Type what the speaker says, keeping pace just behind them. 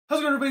How's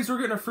it going, everybody? So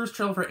we're getting our first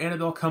trailer for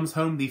Annabelle Comes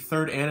Home, the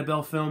third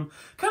Annabelle film.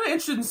 Kind of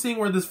interested in seeing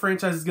where this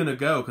franchise is going to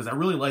go, because I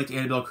really liked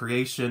Annabelle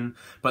Creation,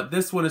 but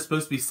this one is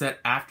supposed to be set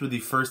after the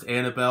first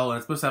Annabelle, and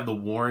it's supposed to have the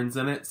Warrens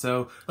in it,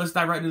 so let's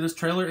dive right into this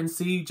trailer and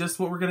see just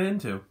what we're going to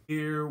into.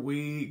 Here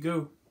we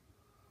go.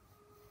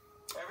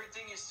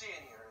 Everything you see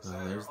in here is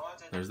either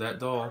haunted, there's that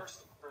doll. Or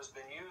has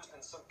been used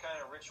in some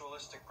kind of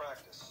ritualistic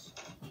practice.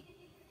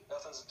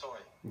 Nothing's a toy.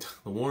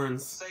 The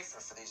Warrens. It's safer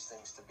for these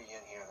things to be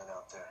in here than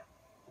out there.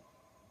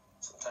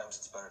 Sometimes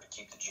it's better to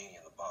keep the genie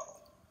in the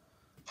bottle.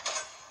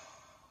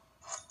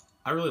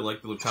 I really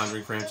like the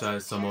Conjuring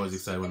franchise, so I'm always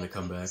excited when they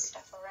come back.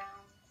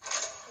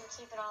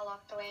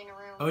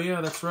 Oh yeah,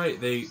 that's right.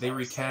 They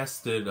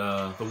recasted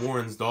the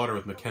Warrens' daughter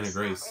with McKenna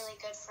Grace. It's not really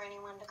good for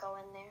anyone to go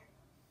in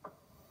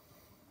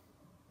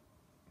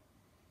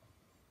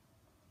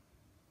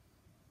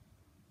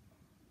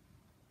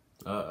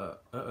there.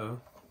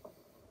 Uh-oh.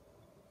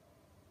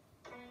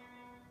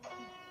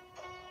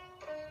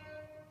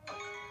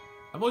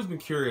 I've always been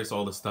curious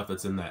all the stuff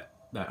that's in that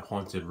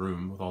haunted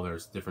room with all their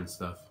different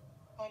stuff.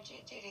 What'd you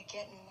do to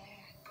get in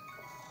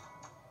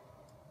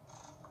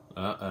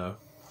there? Uh-oh.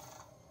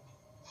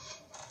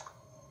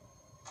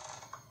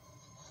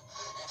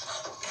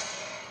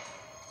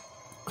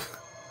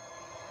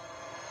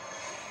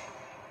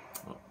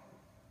 I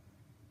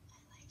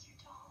like your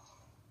doll.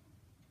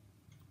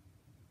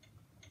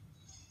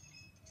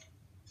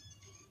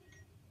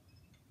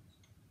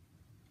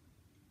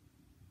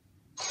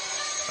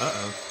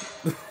 Uh-oh.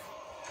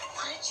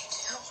 What did you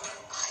do?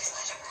 I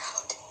let her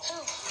out.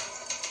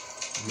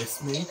 Miss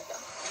me? I'm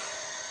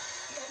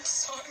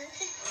sorry.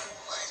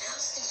 What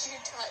else did you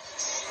touch?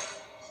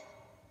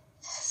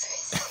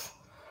 Everything.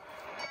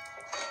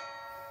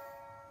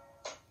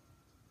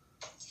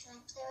 Can I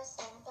play with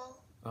Annabelle?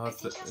 Oh,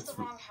 it's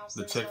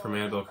the chick from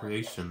Annabelle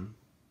Creation.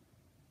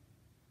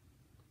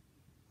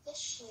 Yes,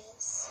 she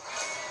is.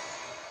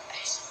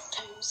 I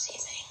sometimes see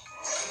things.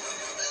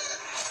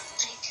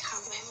 Like how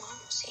my mom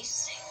sees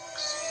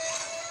things.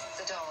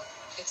 The doll.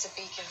 It's a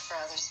beacon for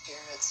other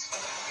spirits.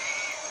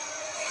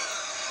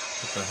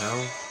 What the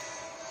hell?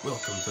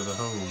 Welcome to the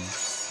home.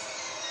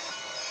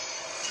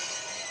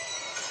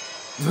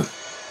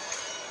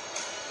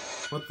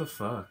 What the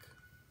fuck?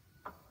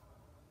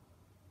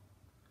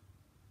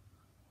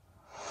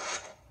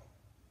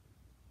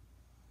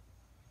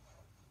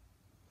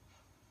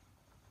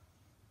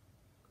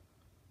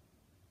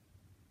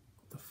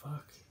 What the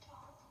fuck?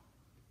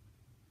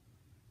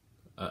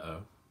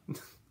 Uh-oh.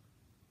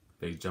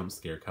 Big jump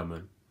scare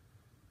coming.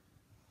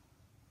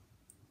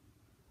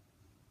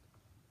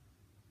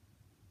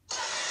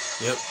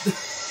 Yep.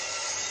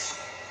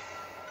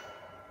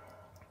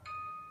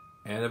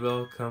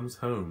 Annabelle Comes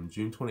Home,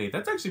 June 28th.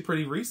 That's actually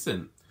pretty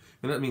recent.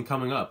 And I mean,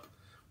 coming up.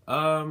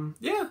 Yeah,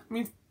 I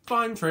mean,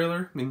 fine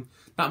trailer. I mean,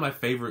 not my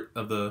favorite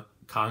of the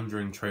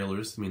Conjuring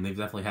trailers. I mean, they've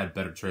definitely had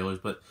better trailers,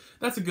 but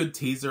that's a good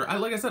teaser.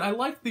 Like I said, I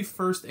liked the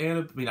first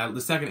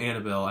the second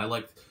Annabelle. I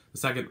liked the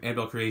second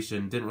Annabelle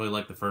Creation. Didn't really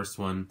like the first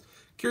one.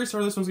 Curious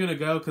where this one's going to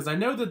go, because I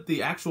know that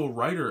the actual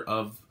writer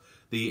of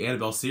the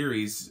Annabelle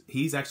series,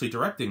 he's actually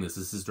directing this.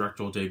 This is his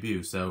directorial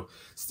debut. So,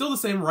 still the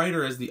same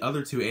writer as the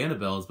other two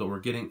Annabelles, but we're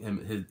getting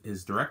him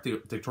his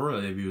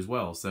directorial debut as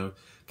well. So,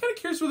 kind of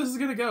curious where this is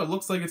going to go. It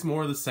looks like it's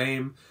more of the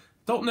same.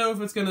 Don't know if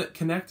it's going to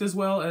connect as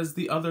well as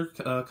the other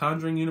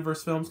Conjuring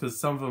universe films, because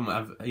some of them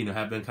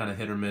have been kind of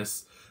hit or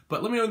miss.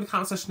 But let me know in the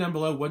comment section down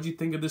below, what do you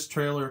think of this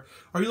trailer?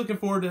 Are you looking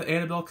forward to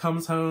Annabelle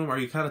Comes Home? Are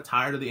you kind of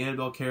tired of the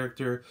Annabelle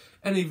character?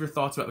 Any of your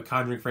thoughts about the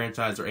Conjuring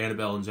franchise or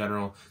Annabelle in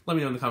general? Let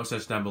me know in the comment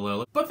section down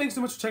below. But thanks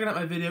so much for checking out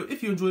my video.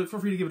 If you enjoyed it, feel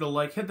free to give it a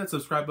like, hit that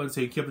subscribe button so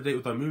you keep up to date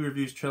with our movie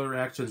reviews, trailer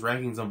reactions,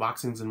 rankings,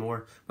 unboxings, and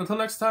more. But until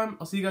next time,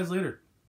 I'll see you guys later.